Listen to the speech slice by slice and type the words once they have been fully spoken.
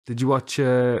Did you watch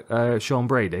Sean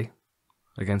Brady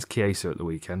against Chiesa at the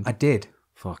weekend? I did.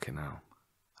 Fucking hell.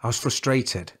 I was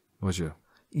frustrated. Was you?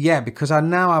 Yeah, because I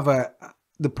now have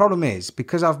the problem is,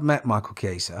 because I've met Michael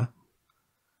Chiesa,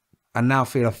 I now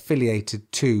feel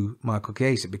affiliated to Michael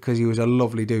Chiesa because he was a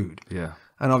lovely dude. Yeah.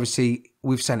 And obviously,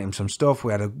 we've sent him some stuff.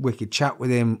 We had a wicked chat with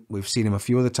him. We've seen him a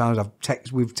few other times.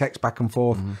 We've texted back and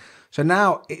forth. Mm-hmm. So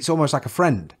now it's almost like a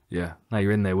friend. Yeah. Now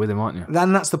you're in there with him, aren't you?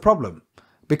 Then that's the problem.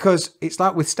 Because it's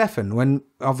like with Stefan, when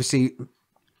obviously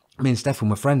me and Stefan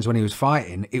were friends when he was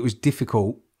fighting, it was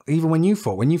difficult. Even when you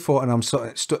fought and I'm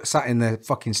sat in the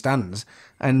fucking stands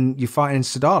and you're fighting in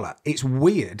Sadala, it's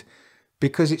weird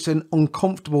because it's an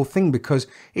uncomfortable thing because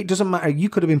it doesn't matter. You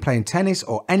could have been playing tennis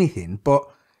or anything, but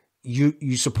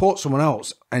you support someone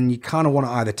else and you kind of want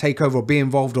to either take over or be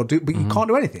involved or do, but you can't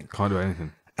do anything. Can't do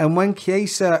anything. And when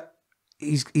Chiesa,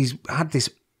 he's had this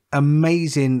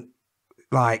amazing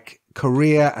like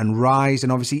career and rise,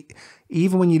 and obviously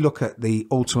even when you look at the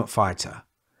Ultimate Fighter,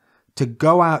 to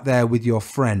go out there with your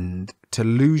friend, to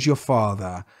lose your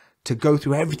father, to go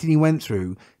through everything he went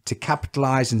through, to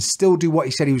capitalize and still do what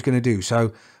he said he was going to do.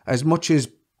 So as much as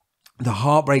the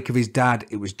heartbreak of his dad,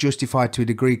 it was justified to a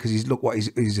degree because look what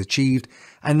he's achieved.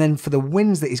 And then for the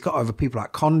wins that he's got over people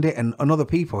like Condit and other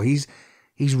people, he's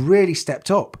really stepped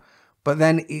up. But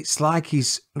then it's like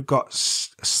he's got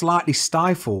slightly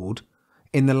stifled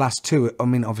in the last two. I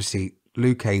mean, obviously,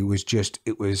 Luque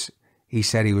was he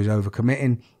said he was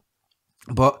overcommitting.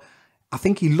 But I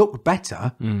think he looked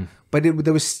better. But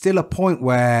there was still a point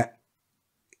where,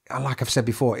 like I've said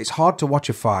before, it's hard to watch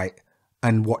a fight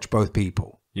and watch both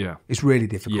people. Yeah. It's really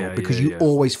difficult because you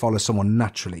always follow someone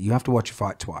naturally. You have to watch a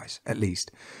fight twice, at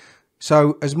least.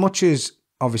 So as much as,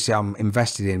 obviously, I'm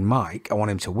invested in Mike, I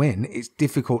want him to win, it's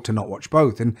difficult to not watch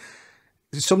both. And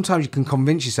sometimes you can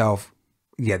convince yourself,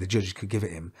 yeah, the judges could give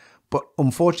it him. But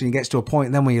unfortunately, it gets to a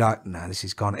point then where you're like, nah, this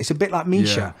is gone. It's a bit like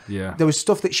Misha. Yeah. There was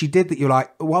stuff that she did that you're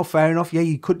like, well, fair enough. Yeah,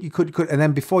 you could. And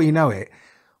then before you know it,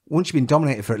 once you've been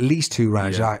dominated for at least 2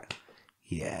 rounds, you're like,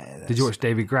 yeah. Did you watch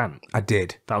David Grant? I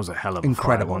did. That was a hell of a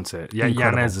incredible fight, wasn't it? Yeah,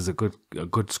 Yanez is a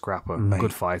good scrapper,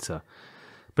 good fighter.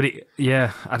 But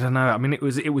I don't know. I mean, it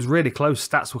was really close.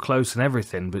 Stats were close and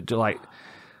everything. But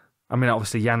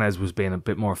obviously Yanez was being a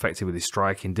bit more effective with his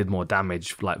striking, did more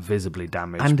damage, like visibly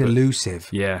damaged. And elusive.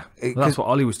 Yeah. That's what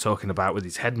Ollie was talking about with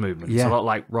his head movement. It's a lot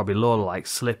like Robbie Lawler, like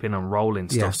slipping and rolling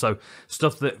stuff. Yeah. So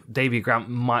stuff that Davey Grant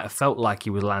might have felt like he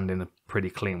was landing pretty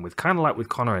clean with, kind of like with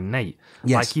Conor and Nate.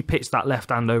 Yes. Like he pitched that left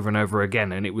hand over and over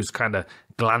again and it was kind of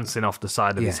glancing off the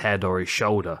side of his head or his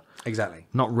shoulder. Exactly.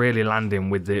 Not really landing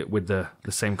with the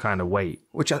same kind of weight.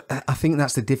 Which I think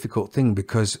that's the difficult thing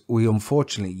because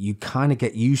you kind of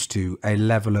get used to a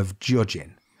level of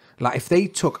judging. Like if they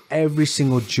took every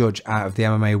single judge out of the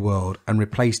MMA world and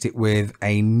replaced it with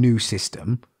a new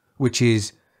system, which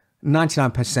is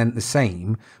 99% the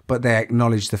same, but they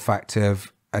acknowledge the fact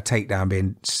of a takedown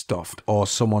being stuffed or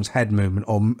someone's head movement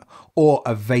or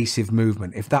evasive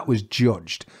movement, if that was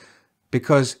judged,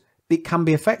 because it can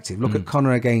be effective. Look at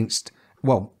Conor against,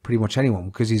 well, pretty much anyone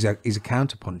because he's a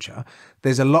counter puncher.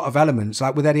 There's a lot of elements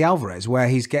like with Eddie Alvarez where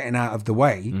he's getting out of the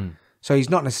way. So he's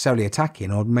not necessarily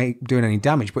attacking or doing any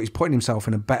damage, but he's putting himself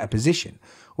in a better position.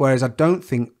 Whereas I don't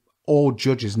think all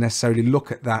judges necessarily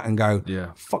look at that and go,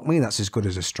 fuck me, that's as good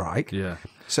as a strike. Yeah.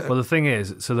 So, well, the thing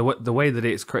is, so the way that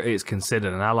it's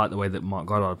considered, and I like the way that Mark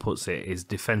Goddard puts it, is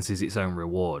defense is its own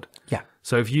reward. Yeah.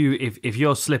 So if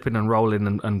you're slipping and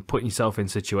rolling and putting yourself in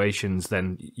situations,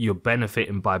 then you're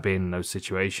benefiting by being in those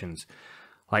situations.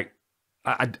 Like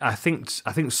I think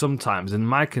sometimes, and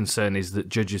my concern is that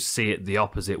judges see it the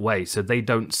opposite way. So they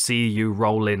don't see you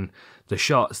rolling the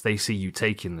shots; they see you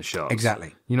taking the shots.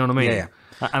 Exactly. You know what I mean? Yeah.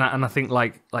 And I think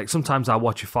like sometimes I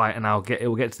watch a fight and it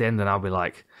will get to the end and I'll be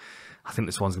like, I think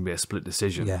this one's going to be a split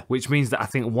decision. Yeah. Which means that I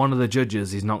think one of the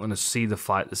judges is not going to see the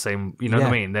fight the same. You know what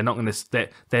I mean? They're not going to.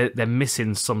 They're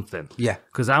missing something. Yeah.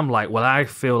 Because I'm like, well, I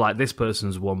feel like this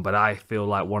person's won, but I feel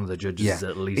like one of the judges is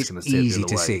at least going to see it the other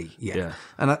way. It's easy to see. Yeah.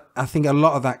 And I think a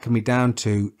lot of that can be down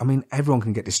to. I mean, everyone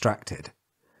can get distracted.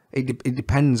 It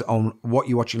depends on what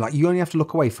you're watching. Like you only have to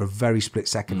look away for a very split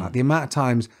second. Like the amount of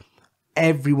times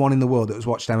everyone in the world that has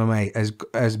watched MMA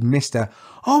has missed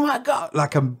oh my God,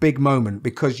 like a big moment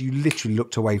because you literally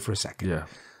looked away for a second. Yeah.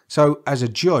 So as a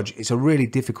judge, it's a really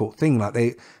difficult thing. Like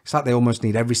it's like they almost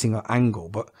need every single angle,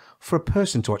 but for a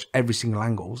person to watch every single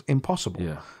angle is impossible.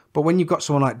 Yeah. But when you've got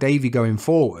someone like Davey going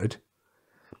forward,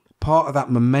 part of that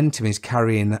momentum is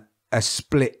carrying a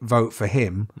split vote for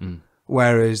him,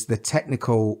 whereas the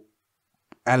technical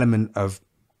element of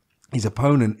his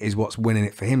opponent is what's winning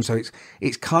it for him. So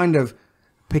it's kind of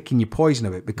picking your poison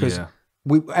a bit because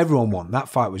everyone won. That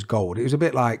fight was gold. It was a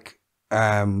bit like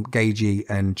Gagey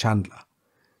and Chandler.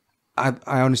 I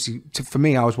honestly, for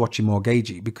me, I was watching more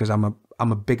Gagey because I'm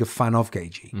a bigger fan of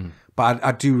Gagey. But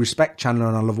I do respect Chandler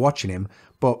and I love watching him.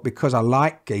 But because I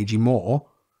like Gagey more,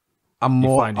 I'm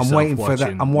waiting for that.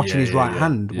 I'm watching his right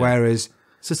hand. Yeah. Whereas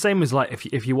it's the same as like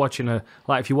if you're watching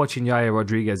Yair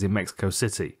Rodriguez in Mexico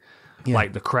City. Yeah.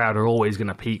 Like the crowd are always going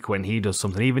to peak when he does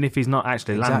something, even if he's not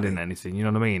actually landing anything. You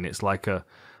know what I mean? It's like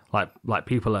like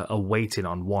people are waiting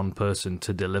on one person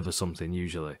to deliver something.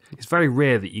 Usually, it's very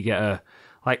rare that you get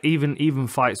even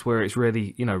fights where it's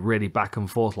really really back and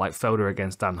forth, like Felder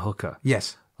against Dan Hooker.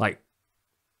 Yes, like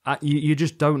you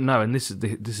just don't know. And this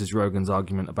is Rogan's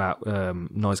argument about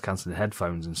noise cancelling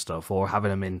headphones and stuff, or having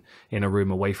them in a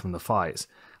room away from the fights.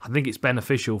 I think it's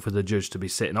beneficial for the judge to be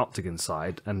sitting octagon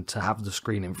side and to have the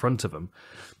screen in front of them.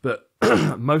 But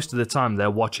most of the time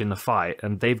they're watching the fight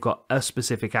and they've got a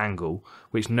specific angle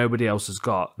which nobody else has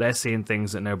got. They're seeing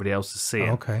things that nobody else is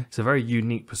seeing. Okay. It's a very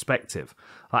unique perspective.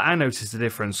 Like I noticed the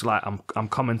difference. Like I'm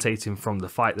commentating from the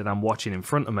fight that I'm watching in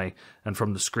front of me and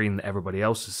from the screen that everybody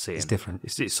else is seeing. It's different.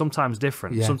 It's sometimes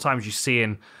different. Yeah. Sometimes you're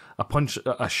seeing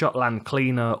a shot land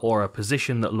cleaner or a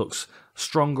position that looks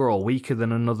stronger or weaker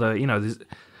than another.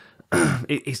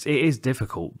 It is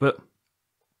difficult, but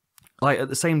like at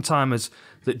the same time as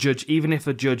that judge, even if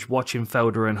a judge watching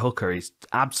Felder and Hooker is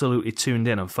absolutely tuned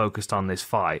in and focused on this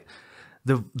fight,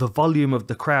 the volume of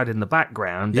the crowd in the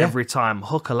background every time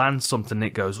Hooker lands something, it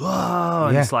goes whoa,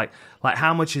 and it's like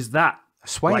how much is that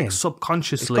swaying? Like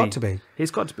subconsciously,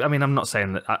 It's got to be. I mean, I'm not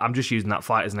saying that. I'm just using that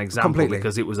fight as an example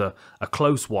because it was a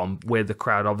close one where the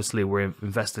crowd obviously were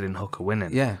invested in Hooker winning.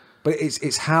 Yeah, but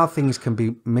it's how things can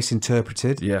be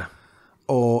misinterpreted. Yeah.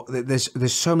 Or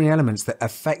there's so many elements that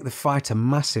affect the fighter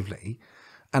massively,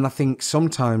 and I think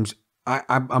sometimes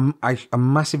I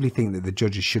massively think that the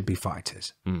judges should be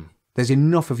fighters. There's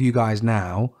enough of you guys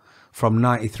now from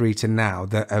 93 to now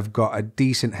that have got a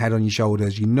decent head on your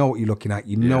shoulders. You know what you're looking at.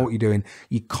 You know what you're doing.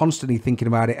 You're constantly thinking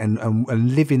about it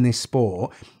and living this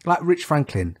sport. Like Rich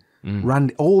Franklin,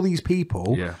 Randy, all these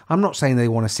people. Yeah. I'm not saying they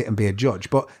want to sit and be a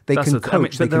judge, but they can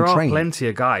coach, they can train. There are plenty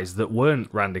of guys that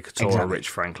weren't Randy Couture or Rich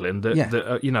Franklin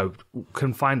that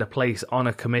can find a place on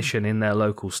a commission in their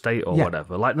local state or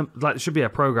whatever. Like there should be a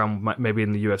program maybe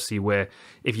in the UFC where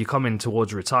if you come in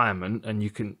towards retirement and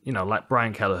you can, like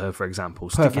Brian Kelleher, for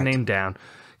example, stick your name down,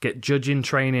 get judging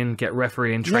training, get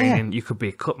refereeing training. You could be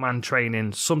a cutman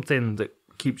training, something that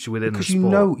keeps you within the sport.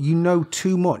 Because you know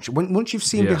too much. Once you've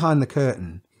seen behind the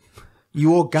curtain,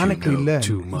 you organically learn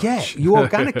too much. Yeah, you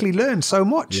organically learn so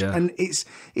much, and it's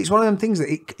one of them things that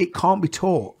it can't be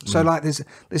taught. So like there's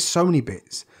so many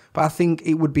bits, but I think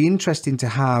it would be interesting to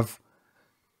have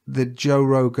the Joe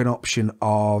Rogan option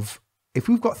of if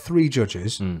we've got 3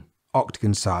 judges,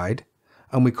 octagon side,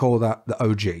 and we call that the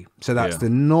OG. So that's the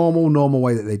normal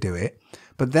way that they do it.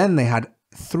 But then they had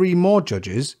 3 more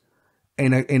judges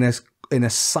in a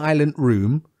silent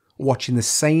room watching the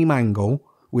same angle,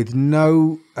 with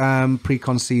no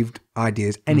preconceived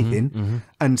ideas, anything,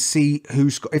 and see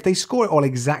if they score it all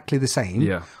exactly the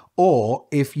same, or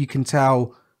if you can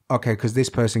tell, okay, because this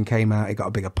person came out, it got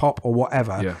a bigger pop or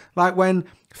whatever. Yeah. Like when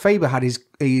Faber had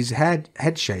his head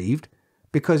shaved,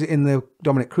 because in the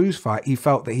Dominic Cruz fight, he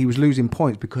felt that he was losing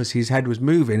points because his head was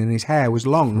moving and his hair was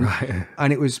long,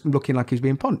 and it was looking like he was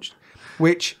being punched,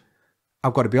 which,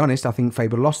 I've got to be honest, I think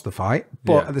Faber lost the fight,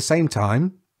 but at the same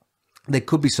time, there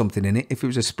could be something in it if it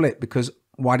was a split, because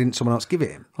why didn't someone else give it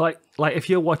him? Like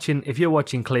if you're watching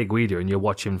Clay Guida and you're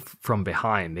watching from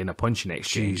behind in a punching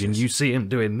exchange and you see him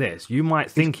doing this, you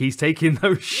might think he's taking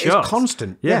those shots. It's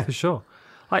constant. Yeah, for sure.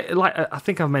 Like I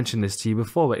think I've mentioned this to you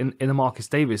before, but in the Marcus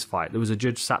Davis fight, there was a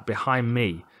judge sat behind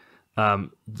me at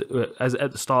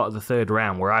the start of the 3rd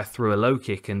round where I threw a low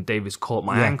kick and Davis caught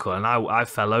my ankle and I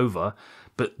fell over.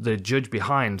 But the judge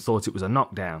behind thought it was a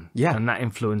knockdown, and that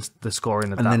influenced the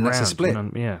scoring of that round. And then that's a split.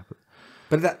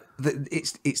 But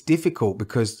it's difficult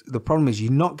because the problem is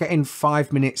you're not getting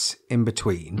 5 minutes in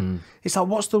between. It's like,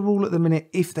 what's the rule at the minute?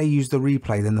 If they use the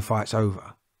replay, then the fight's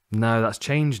over. No, that's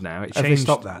changed now. Have they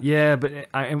stopped that? Yeah, but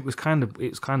it was kind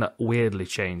of weirdly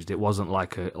changed. It wasn't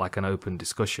like an open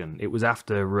discussion. It was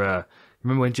after.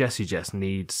 Remember when Jessie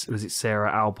needs, was it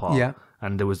Sarah Alpart? Yeah.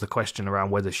 And there was the question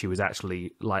around whether she was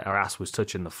actually, like, her ass was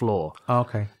touching the floor. Oh,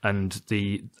 okay. And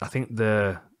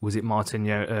was it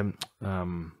Martin,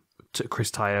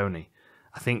 Chris Tione?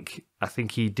 I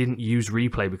think he didn't use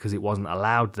replay because it wasn't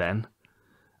allowed then.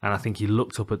 And I think he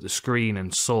looked up at the screen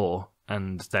and saw,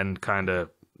 and then kind of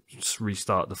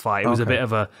restart the fight. It was a bit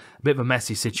of a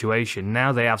messy situation.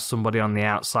 Now they have somebody on the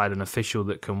outside, an official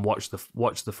that can watch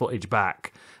the footage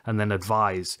back and then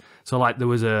advise. So like there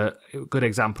was a good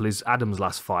example is Adam's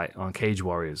last fight on Cage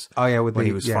Warriors. Oh yeah, when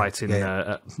he was fighting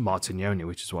Martignoni,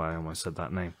 which is why I almost said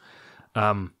that name.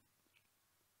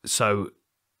 So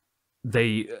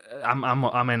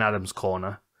I'm in Adam's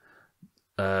corner.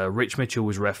 Rich Mitchell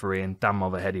was refereeing. Dan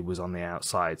Mulverheady was on the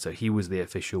outside, so he was the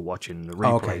official watching the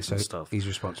replays and stuff. He's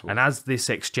responsible. And as this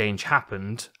exchange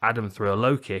happened, Adam threw a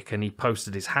low kick and he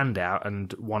posted his hand out,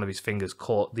 and one of his fingers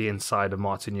caught the inside of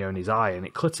Martignoni's eye, and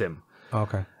it cut him.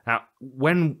 Okay. Now,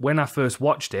 when I first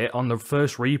watched it on the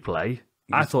first replay,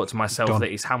 I thought to myself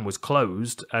that his hand was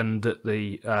closed and that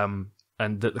the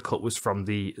cut was from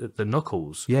the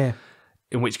knuckles. Yeah.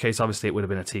 In which case, obviously, it would have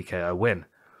been a TKO win.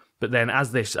 But then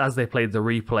as they played the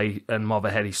replay and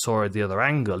Mulverheady saw the other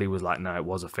angle, he was like, no, it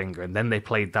was a finger. And then they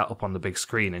played that up on the big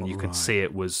screen, and you could see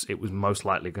it was most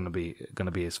likely going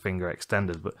to be his finger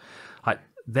extended. But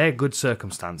they're good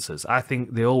circumstances. I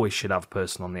think they always should have a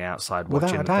person on the outside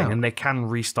watching the thing, and they can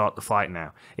restart the fight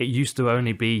now. It used to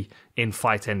only be in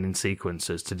fight-ending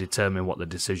sequences to determine what the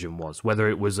decision was, whether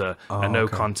it was a no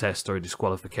contest or a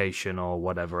disqualification or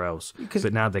whatever else.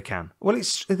 But now they can. Well,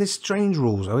 there's strange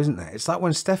rules, though, isn't there? It's like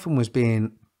when Stefan was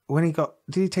did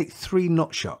he take 3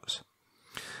 nut shots?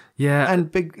 Yeah.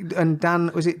 And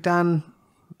Dan, was it Dan?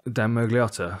 Dan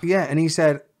Mergliotta. Yeah, and he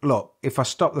said, look, if I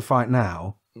stop the fight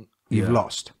now, you've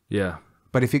lost. Yeah.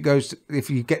 But if you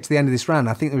get to the end of this round,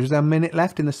 I think there was a minute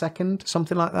left in the second,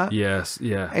 something like that. Yes,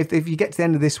 yeah. If you get to the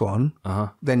end of this one,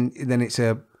 then it's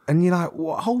and you're like,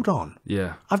 what? Hold on.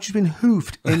 Yeah. I've just been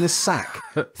hoofed in the sack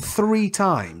 3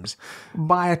 times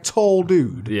by a tall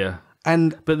dude. Yeah.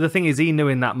 But the thing is, he knew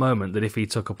in that moment that if he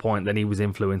took a point, then he was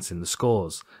influencing the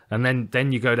scores. And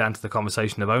then you go down to the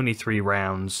conversation of only 3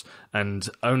 rounds and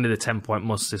only the 10-point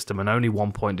must system and only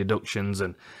 1-point deductions,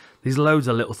 and there's loads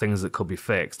of little things that could be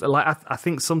fixed. Like I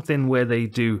think something where they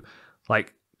do,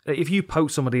 like if you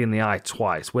poke somebody in the eye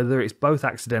twice, whether it's both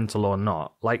accidental or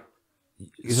not, like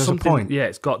is there a point? Yeah,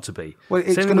 it's got to be. Well,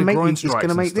 it's going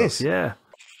to make this. Yeah.